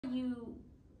You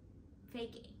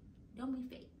faking. Don't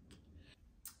be fake.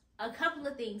 A couple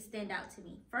of things stand out to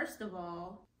me. First of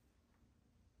all,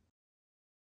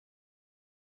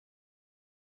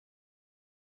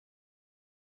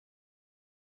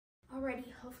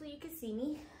 alrighty, hopefully you can see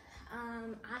me.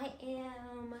 I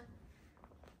am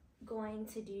going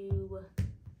to do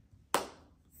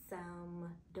some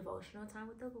devotional time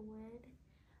with the Lord.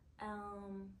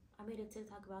 I made a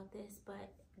TikTok about this,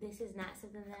 but this is not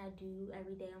something that I do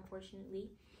every day,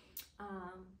 unfortunately.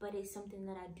 But it's something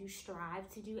that I do strive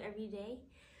to do every day.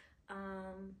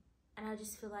 And I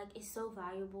just feel like it's so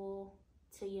valuable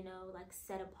to, you know, like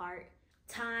set apart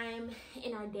time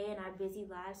in our day and our busy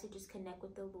lives to just connect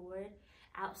with the Lord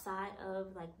outside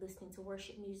of like listening to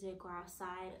worship music or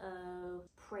outside of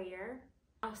prayer,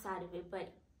 outside of it,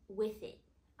 but with it.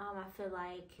 I feel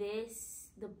like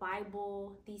the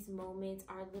Bible, these moments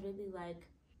are literally like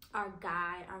our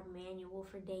guide, our manual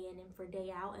for day in and for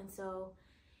day out. And so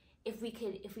if we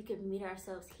could meet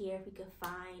ourselves here, if we could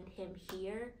find him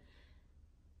here,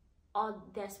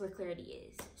 that's where clarity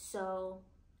is. So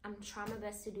I'm trying my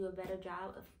best to do a better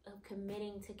job of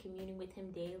committing to communing with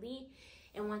him daily.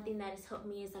 And one thing that has helped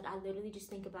me is like, I literally just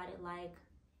think about it like,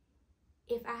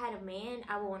 if I had a man,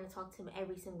 I would want to talk to him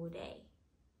every single day,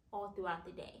 all throughout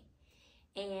the day.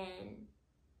 And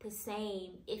the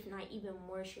same, if not even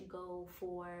more, should go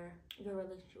for your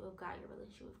relationship with God, your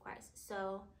relationship with Christ.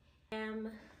 So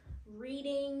I'm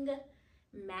reading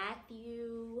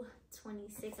Matthew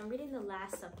 26. I'm reading the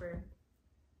Last Supper.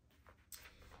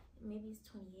 Maybe it's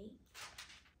 28.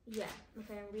 Yeah,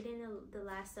 okay, I'm reading the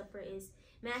Last Supper is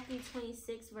Matthew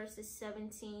 26 verses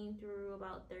 17 through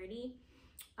about 30.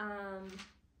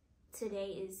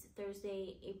 Today is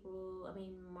Thursday,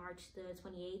 March the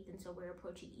 28th, and so we're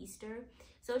approaching Easter.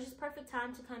 So it's just perfect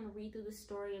time to kind of read through the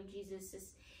story of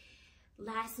Jesus'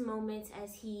 last moments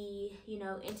as he, you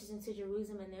know, enters into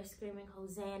Jerusalem and they're screaming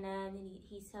Hosanna, and then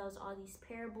he tells all these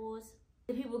parables.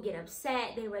 The people get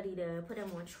upset, they're ready to put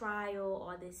him on trial,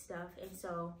 all this stuff. And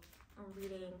so I'm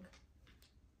reading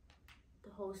the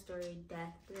whole story,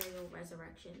 death, burial,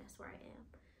 resurrection. That's where I am.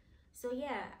 So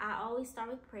yeah, I always start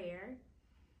with prayer.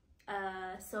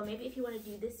 So maybe if you want to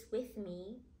do this with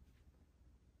me,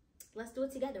 let's do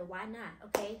it together. Why not?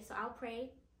 Okay, so I'll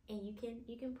pray and you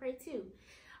can pray too.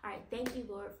 All right, thank you,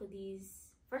 Lord, for these.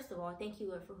 First of all, thank you,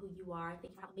 Lord, for who you are.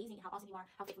 Thank you for how amazing and how awesome you are,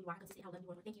 how faithful you are, how consistent, how loving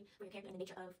you are. Lord, thank you for your character and the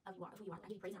nature of who you are. I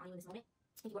give you praise and honor you in this moment.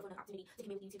 Thank you, Lord, for the opportunity to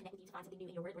commune with you, to connect with you, to find something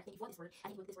new in your word. Lord, thank you for this word. I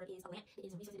think this word is a lamp, it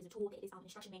is a resource, it is a tool, it is an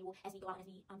instruction manual as we go out and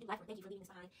as we do life. Lord, thank you for leaving this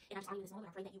behind. And I just honor you in this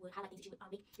moment. I pray that you would highlight things, that you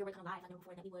would make your word come alive like never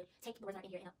before, and that we would take the words that are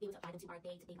in here and be able to apply them to our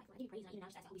day-to-day life. Lord, I give you praise and even now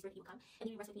just ask the Holy Spirit that you would come and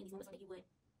you would rest with me in these moments, so that you would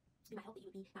be my help, that you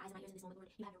would be my eyes and my ears in this moment. Lord,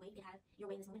 you have your way, you can have your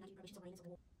way in this moment, and I give you permission to reign in this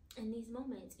world. In these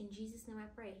moments, in Jesus' name I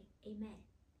pray, amen.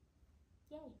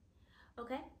 Yay.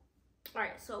 Okay. All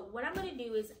right, so what I'm going to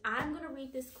do is I'm going to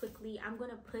read this quickly. I'll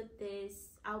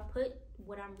put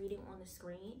what I'm reading on the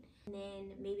screen, and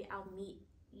then maybe I'll meet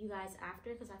you guys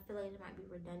after, because I feel like it might be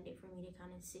redundant for me to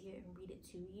kind of sit here and read it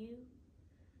to you.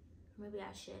 Maybe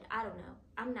I should. I don't know.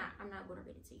 I'm not going to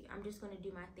read it to you. I'm just going to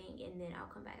do my thing, and then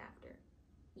I'll come back after.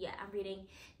 Yeah, I'm reading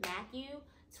Matthew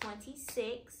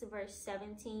 26, verse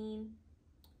 17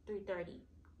 through 30.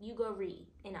 You go read,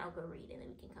 and I'll go read, and then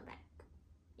we can come back.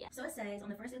 Yeah. So it says, on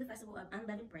the first day of the festival of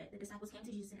unleavened bread, the disciples came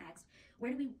to Jesus and asked,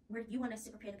 where do you want us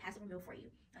to prepare the Passover meal for you?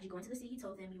 As you go into the city, he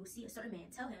told them, you will see a certain man.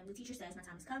 Tell him, the teacher says, my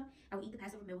time has come. I will eat the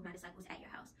Passover meal with my disciples at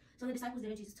your house. So the disciples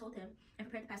did as Jesus told him and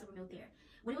prepared the Passover meal there.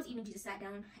 When it was evening, Jesus sat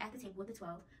down at the table with the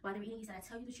 12. While they were eating, he said, I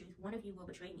tell you the truth, one of you will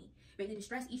betray me. Greatly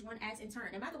distressed, each one asked in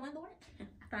turn, am I the one, Lord? I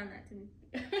found that to me.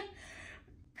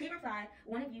 He replied,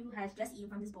 one of you who has just eaten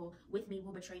from this bowl with me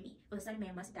will betray me. For the Son of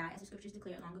Man must die, as the scriptures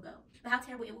declared long ago. But how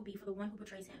terrible it will be for the one who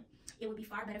betrays him. It would be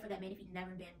far better for that man if he'd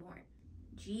never been born.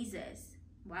 Jesus.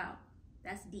 Wow,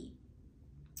 that's deep.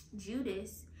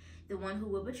 Judas, the one who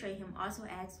will betray him, also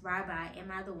asks, Rabbi,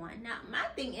 am I the one? Now, my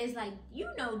thing is, like,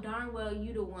 you know darn well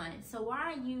you the one. So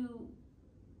why are you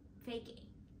faking?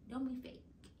 Don't be fake.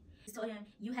 He told him,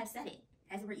 you have said it.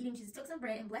 As they were eating, Jesus took some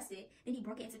bread and blessed it. Then he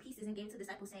broke it into pieces and gave it to the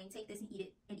disciples, saying, take this and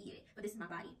eat it. But this is my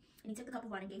body. And he took the cup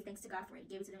of wine and gave thanks to God for it.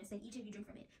 Gave it to them and said, each of you drink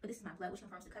from it. But this is my blood, which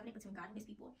confirms the covenant between God and his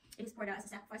people. It is poured out as a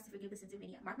sacrifice to forgive the sins of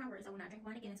many. Mark my words, I will not drink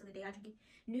wine again until the day I drink it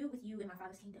new with you in my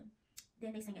Father's kingdom.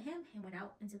 Then they sang a hymn and went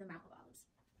out into the Mount of Olives.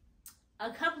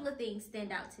 A couple of things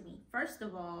stand out to me. First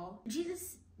of all,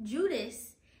 Judas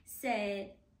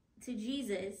said to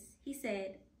Jesus, he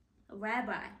said,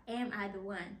 Rabbi, am I the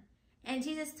one? And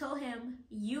Jesus told him,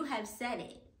 you have said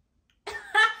it.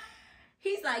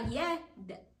 He's like, yeah,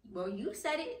 well, you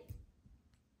said it.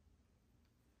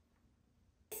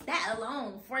 that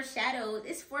alone foreshadows,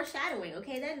 it's foreshadowing,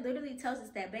 okay? That literally tells us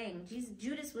that, bang,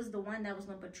 Judas was the one that was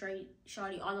going to betray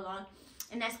Shawty all along.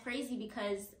 And that's crazy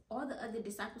because all the other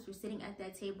disciples were sitting at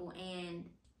that table and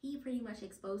he pretty much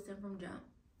exposed them from jump.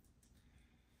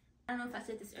 I don't know if I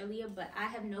said this earlier, but I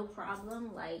have no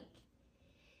problem like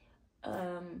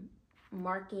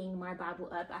marking my Bible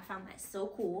up. I found that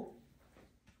so cool.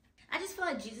 I just feel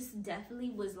like Jesus definitely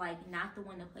was like not the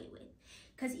one to play with,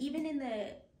 because even in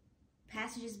the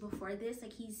passages before this,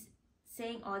 like he's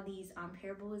saying all these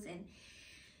parables, and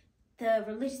the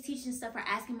religious teachers and stuff are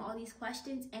asking him all these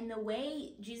questions, and the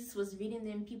way Jesus was reading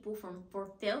them people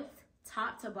for filth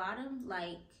top to bottom,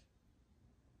 like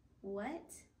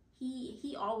what?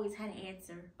 He always had an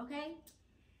answer, okay?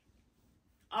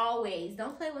 Always.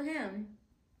 Don't play with him.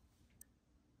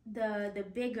 The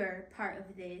bigger part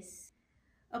of this,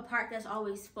 a part that's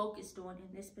always focused on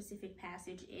in this specific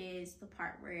passage, is the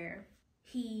part where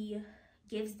he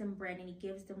gives them bread and he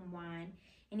gives them wine,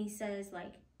 and he says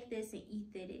like, take this and eat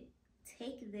it.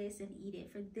 Take this and eat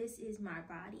it, for this is my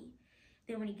body.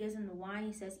 Then when he gives them the wine,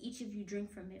 he says, each of you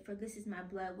drink from it, for this is my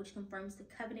blood, which confirms the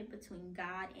covenant between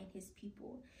God and his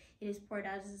people. It is poured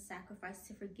out as a sacrifice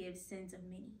to forgive sins of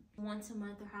many. Once a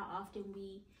month, or how often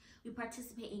we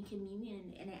participate in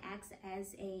communion, and it acts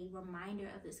as a reminder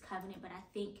of this covenant. But I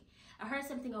think I heard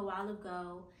something a while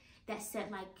ago that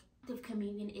said like the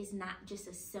communion is not just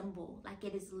a symbol, like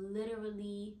it is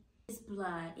literally his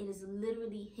blood, it is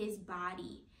literally his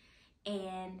body.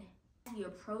 And as we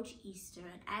approach Easter,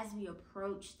 and as we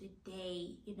approach the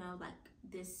day, you know, like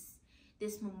this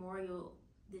memorial,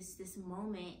 this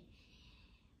moment,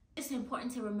 it's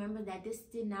important to remember that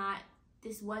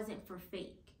this wasn't for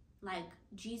fake. Like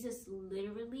Jesus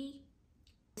literally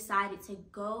decided to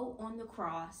go on the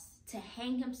cross, to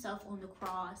hang himself on the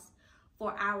cross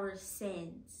for our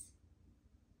sins.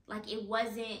 Like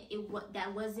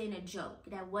that wasn't a joke.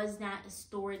 That was not a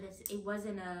story. It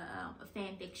wasn't a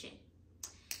fan fiction.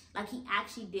 Like he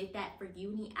actually did that for you,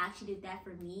 and he actually did that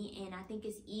for me. And I think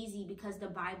it's easy because the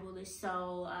Bible is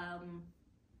so,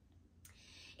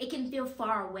 it can feel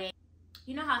far away.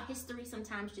 You know how history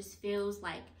sometimes just feels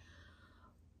like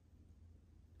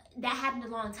that happened a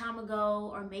long time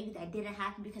ago, or maybe that didn't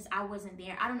happen because I wasn't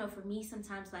there. I don't know, for me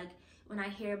sometimes, like when I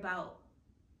hear about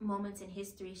moments in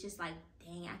history, it's just like,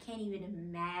 dang, I can't even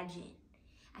imagine.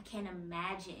 I can't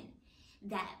imagine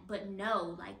that. But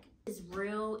no, like, it's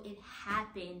real, it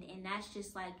happened. And that's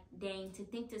just like, dang, to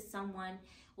think that someone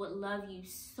would love you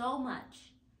so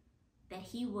much that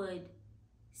he would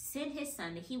send his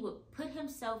son, that he would put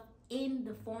himself in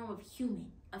the form of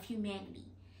humanity,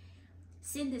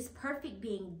 send this perfect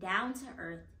being down to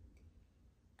earth,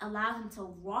 allow him to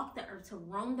walk the earth, to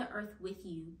roam the earth with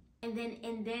you, and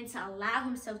then to allow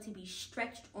himself to be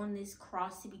stretched on this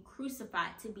cross, to be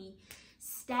crucified, to be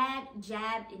stabbed,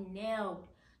 jabbed, and nailed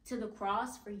to the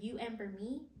cross for you and for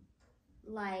me.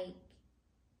 Like,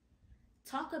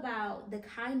 talk about the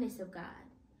kindness of God.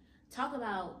 Talk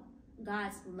about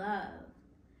God's love.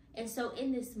 And so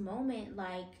in this moment,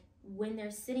 like when they're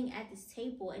sitting at this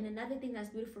table, and another thing that's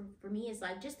beautiful for me is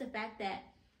like just the fact that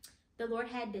the Lord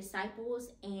had disciples,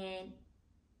 and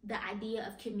the idea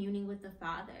of communing with the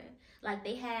Father. Like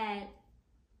they had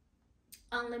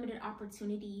unlimited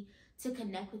opportunity to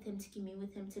connect with him, to commune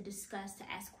with him, to discuss, to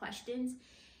ask questions.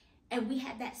 And we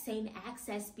had that same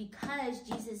access because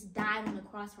Jesus died on the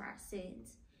cross for our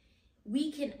sins.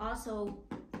 We can also,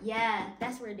 yeah,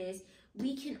 that's where it is.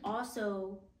 We can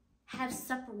also have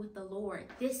supper with the Lord.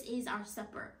 This is our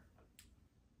supper.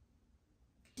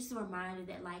 Just a reminder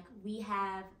that like we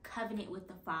have covenant with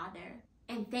the Father.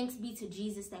 And thanks be to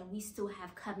Jesus that we still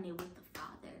have covenant with the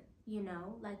Father. You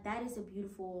know, like that is a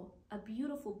beautiful,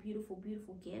 beautiful,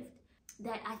 beautiful gift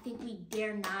that I think we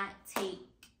dare not take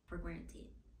for granted.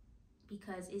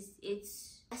 Because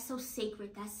that's so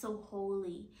sacred, that's so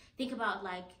holy. Think about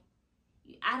like,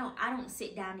 I don't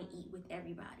sit down and eat with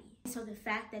everybody. So the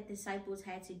fact that disciples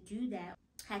had to do that,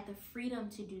 had the freedom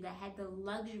to do that, had the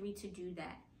luxury to do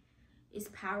that, is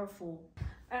powerful.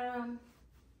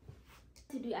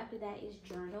 To do after that is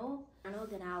journal.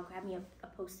 Then I'll grab me a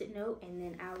post-it note, and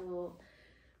then I will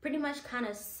pretty much kind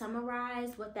of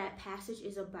summarize what that passage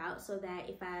is about, so that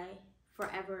if I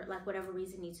forever, like whatever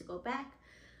reason, need to go back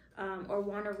or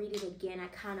want to read it again, I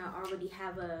kind of already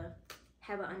have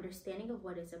an understanding of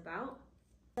what it's about.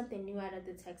 Something new out of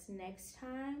the text next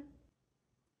time.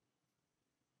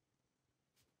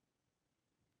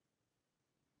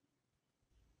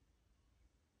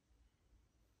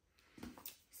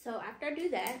 So after I do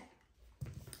that,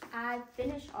 I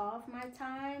finish off my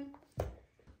time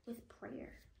with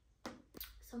prayer.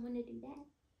 So I'm going to do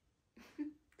that.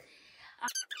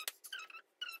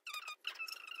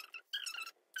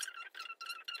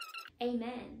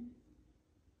 Amen.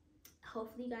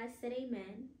 Hopefully you guys said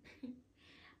amen.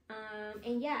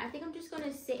 And yeah, I think I'm just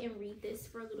gonna sit and read this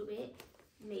for a little bit.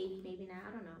 Maybe not,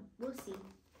 I don't know, we'll see.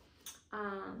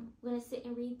 I'm gonna sit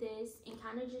and read this and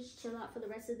kind of just chill out for the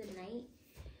rest of the night.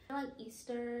 I feel like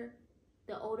Easter,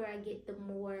 the older I get, the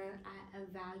more I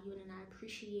value it and I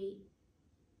appreciate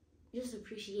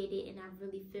it, and I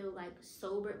really feel like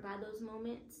sobered by those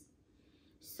moments.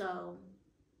 So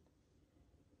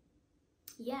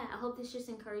yeah, I hope this just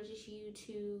encourages you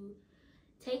to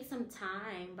take some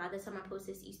time. By the time I post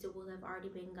this, Easter will have already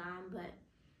been gone, but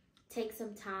take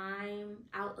some time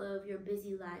out of your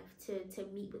busy life to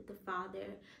meet with the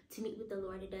Father, to meet with the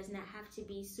Lord. It does not have to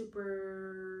be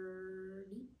super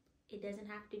deep. It doesn't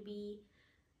have to be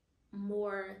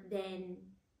more than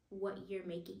what you're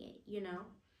making it, you know?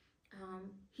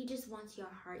 He just wants your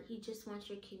heart. He just wants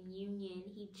your communion.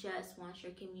 He just wants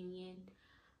your communion.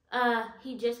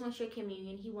 He just wants your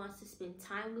communion. He wants to spend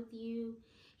time with you.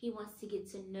 He wants to get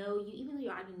to know you, even though he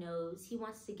already knows. He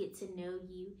wants to get to know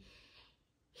you.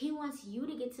 He wants you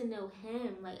to get to know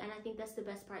him. Like, and I think that's the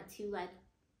best part too. Like,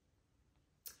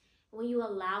 when you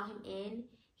allow him in,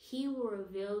 he will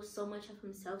reveal so much of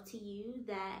himself to you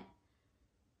that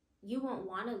you won't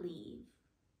want to leave.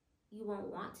 You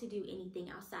won't want to do anything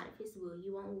outside of his will.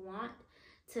 You won't want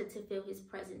to feel his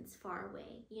presence far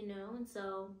away, you know? And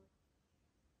so,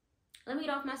 let me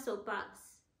get off my soapbox.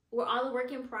 We're all a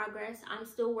work in progress. I'm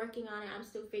still working on it. I'm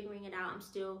still figuring it out. I'm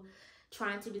still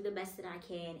trying to do the best that I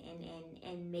can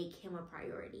and make him a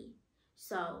priority.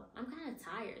 So, I'm kind of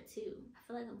tired too. I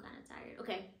feel like I'm kind of tired.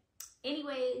 Okay.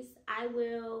 Anyways, I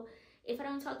will, if I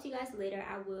don't talk to you guys later,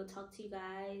 I will talk to you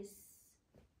guys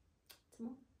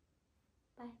tomorrow.